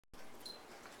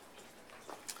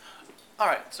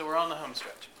Alright, so we're on the home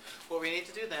stretch. What we need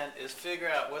to do then is figure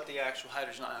out what the actual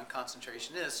hydrogen ion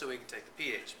concentration is so we can take the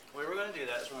pH. The way we're going to do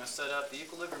that is we're going to set up the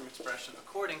equilibrium expression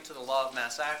according to the law of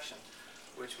mass action,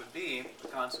 which would be the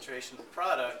concentration of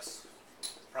products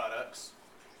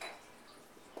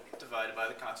divided by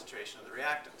the concentration of the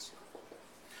reactants.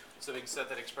 So we can set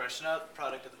that expression up,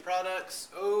 product of the products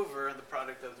over the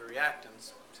product of the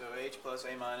reactants. So H plus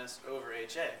A minus over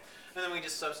HA. And then we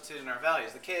just substitute in our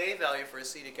values. The Ka value for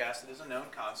acetic acid is a known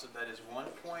constant, that is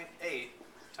 1.8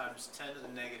 times 10 to the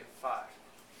negative 5.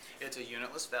 It's a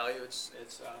unitless value. It's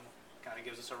kind of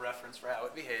gives us a reference for how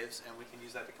it behaves, and we can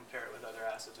use that to compare it with other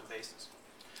acids and bases.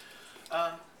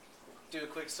 Do a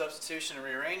quick substitution and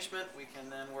rearrangement. We can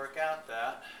then work out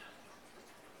that.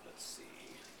 Let's see.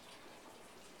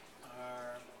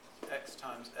 Our x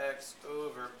times x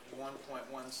over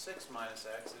 1.16 minus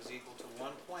x is equal to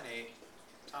 1.8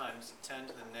 times 10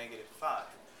 to the negative 5.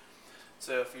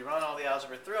 So if you run all the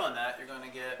algebra through on that, you're going to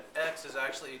get x is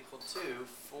actually equal to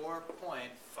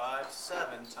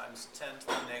 4.57 times 10 to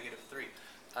the negative 3.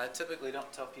 I typically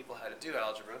don't tell people how to do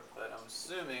algebra, but I'm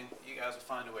assuming you guys will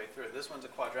find a way through it. This one's a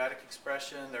quadratic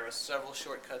expression. There are several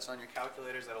shortcuts on your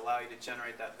calculators that allow you to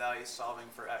generate that value solving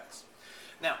for x.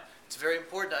 Now, it's very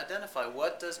important to identify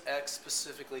what does x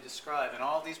specifically describe. In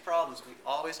all these problems, we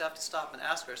always have to stop and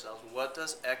ask ourselves, what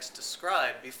does x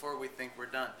describe before we think we're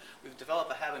done? We've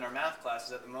developed a habit in our math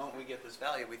classes at the moment we get this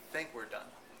value, we think we're done.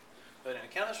 But in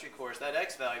a chemistry course, that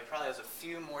x value probably has a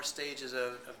few more stages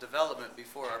of development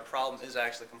before our problem is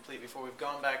actually complete, before we've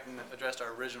gone back and addressed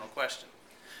our original question.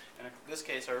 And in this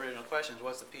case, our original question is,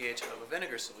 what's the pH of a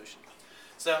vinegar solution?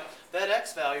 So that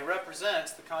x value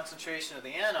represents the concentration of the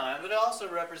anion, but it also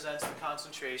represents the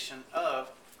concentration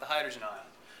of the hydrogen ion.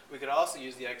 We could also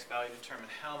use the x value to determine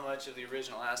how much of the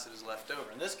original acid is left over.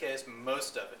 In this case,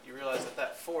 most of it. You realize that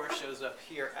that 4 shows up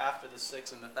here after the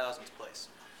 6 in the thousandth place.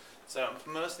 So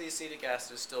most of the acetic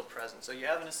acid is still present. So you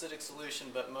have an acidic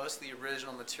solution, but most of the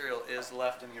original material is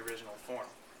left in the original form.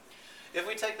 If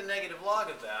we take the negative log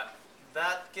of that,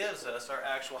 that gives us our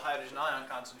actual hydrogen ion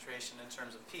concentration in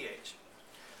terms of pH.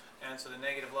 And so the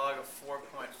negative log of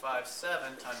 4.57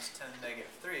 times 10 to the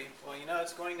negative 3, well, you know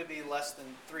it's going to be less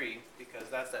than 3 because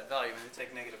that's that value. When you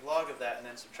take negative log of that and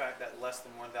then subtract that less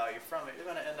than 1 value from it, you're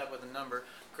going to end up with a number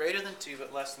greater than 2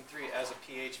 but less than 3 as a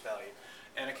pH value.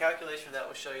 And a calculation of that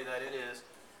will show you that it is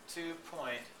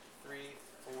 2.340.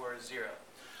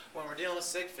 When we're dealing with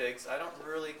sig figs, I don't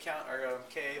really count our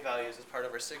Ka values as part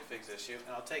of our sig figs issue,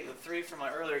 and I'll take the 3 from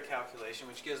my earlier calculation,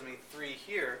 which gives me 3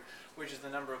 here, which is the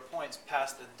number of points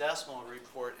past the decimal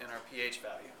report in our pH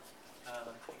value.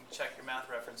 You can check your math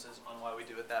references on why we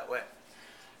do it that way.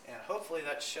 And hopefully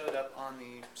that showed up on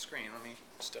the screen. Let me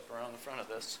step around the front of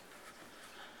this.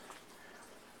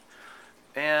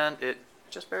 And it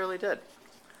just barely did.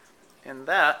 And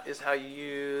that is how you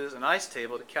use an ICE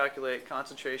table to calculate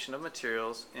concentration of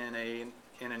materials in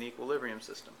an equilibrium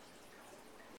system.